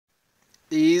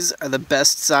These are the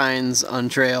best signs on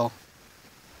trail.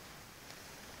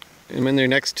 And when they're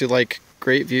next to like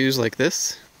great views like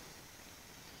this.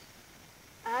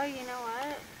 Oh, you know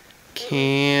what?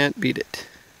 Can't beat it.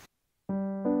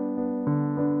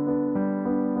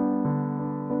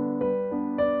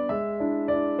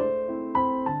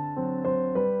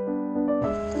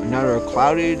 Another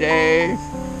cloudy day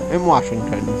in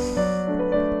Washington.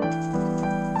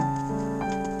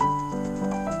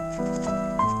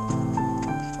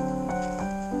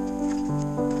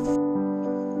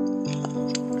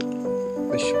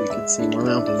 Wish we could see more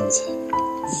mountains.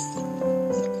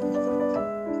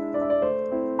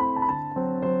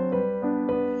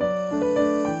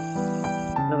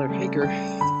 Another hiker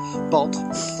vault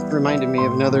reminded me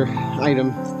of another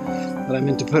item that I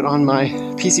meant to put on my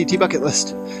PCT bucket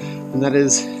list, and that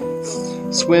is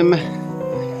swim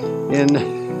in,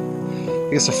 I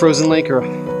guess, a frozen lake or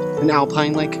an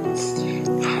alpine lake.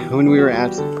 When we were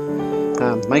at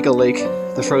Michael Lake,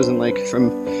 the frozen lake from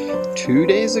 2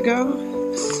 days ago.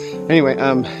 Anyway,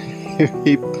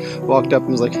 he walked up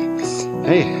and was like,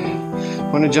 "Hey,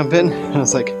 want to jump in?" And I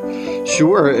was like,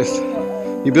 "Sure, if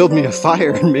you build me a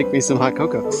fire and make me some hot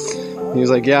cocoa." And he was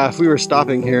like, "Yeah, if we were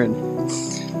stopping here and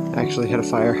actually had a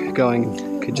fire going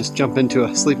and could just jump into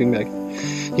a sleeping bag,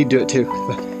 he'd do it too."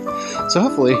 So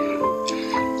hopefully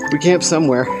we camp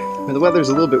somewhere where the weather's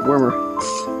a little bit warmer,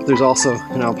 but there's also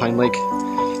an alpine lake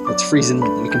that's freezing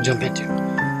that we can jump into.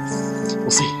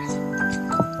 We'll see.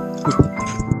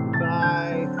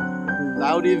 Bye.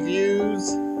 Cloudy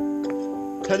views.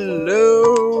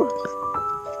 Hello.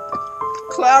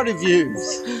 Cloudy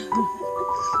views.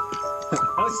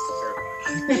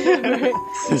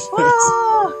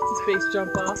 Whoa! His face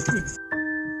jumped off.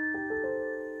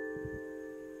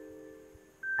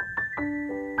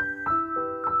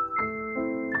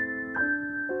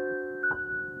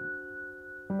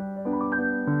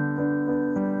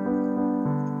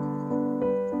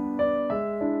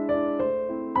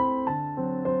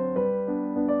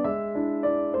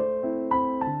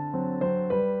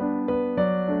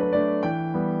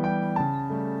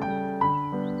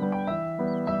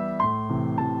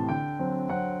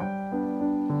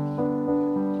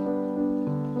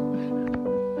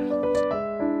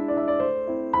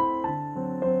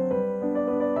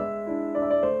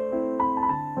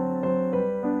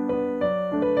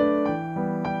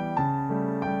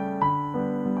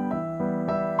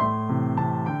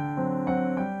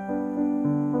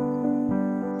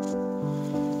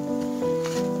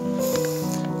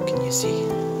 See.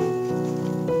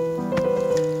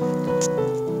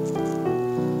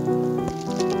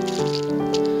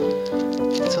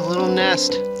 It's a little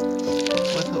nest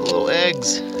with little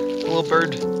eggs. A little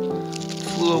bird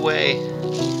flew away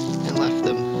and left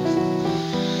them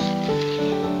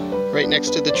right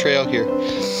next to the trail here.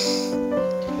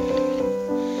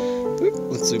 Oop,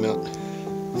 let's zoom out.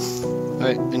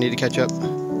 Alright, I need to catch up.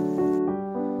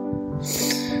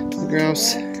 The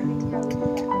grouse.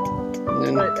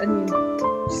 But, I mean,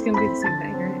 she's gonna do the same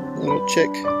thing, right? Little chick.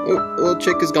 Oh, little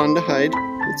chick has gone to hide.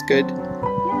 That's good.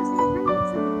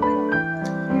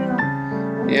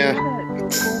 Yeah.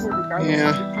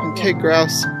 Yeah. Okay,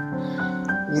 grouse.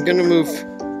 I'm gonna move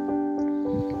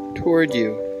toward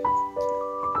you.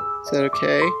 Is that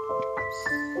okay?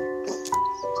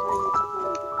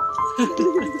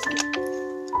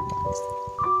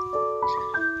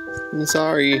 I'm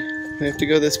sorry. I have to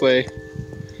go this way.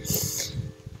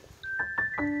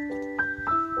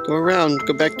 Go around.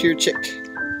 Go back to your chick.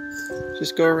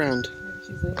 Just go around.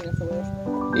 She's leaving us away.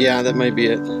 Yeah, that might be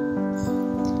it.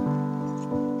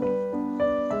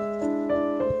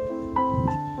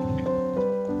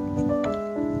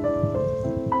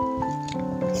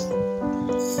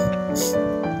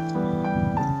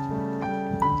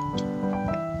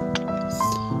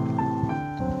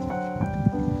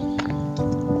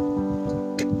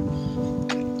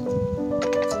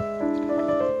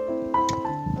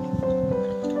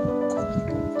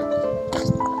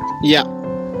 Yeah.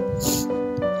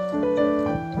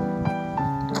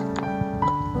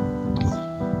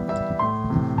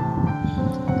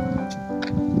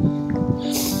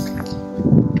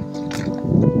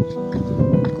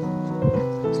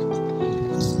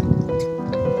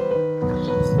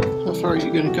 How far are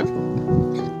you gonna go?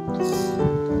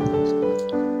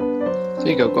 There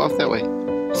you go, go off that way.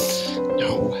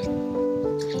 No.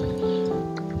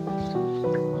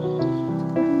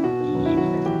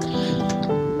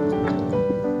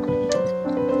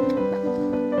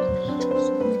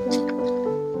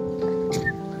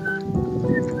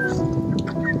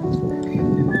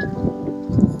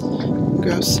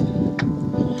 Grouse.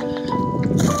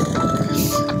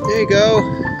 There you go.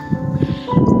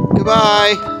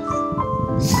 Goodbye.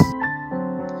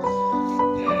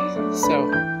 So,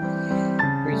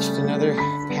 reached another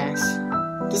pass.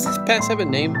 Does this pass have a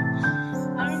name?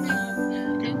 I don't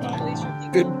know.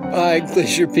 Goodbye,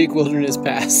 Glacier Peak Wilderness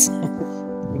Pass.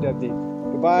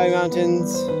 Goodbye,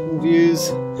 mountains and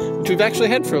views, which we've actually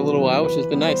had for a little while, which has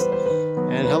been nice.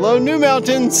 And hello, new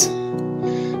mountains,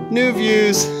 new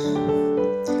views.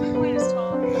 Quite as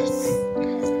tall.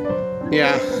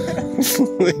 Yeah.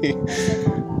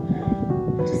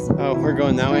 Oh, we're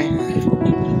going that way?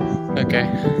 Okay.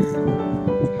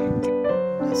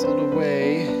 Nestled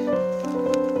away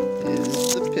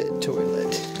is the pit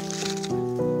toilet.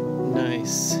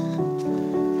 Nice.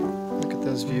 Look at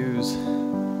those views.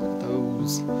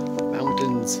 Those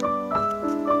mountains.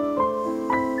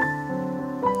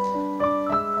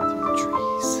 Through the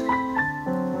trees.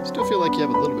 Still feel like you have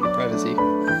a little bit of privacy.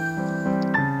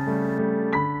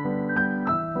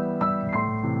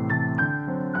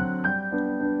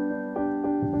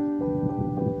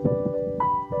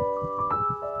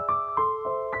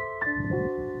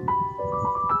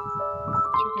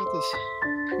 Check out this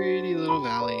pretty little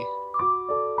valley.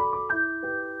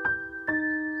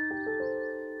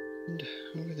 And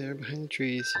over there behind the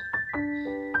trees,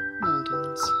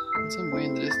 mountains, and some way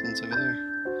in the distance over there.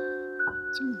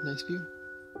 Some nice view.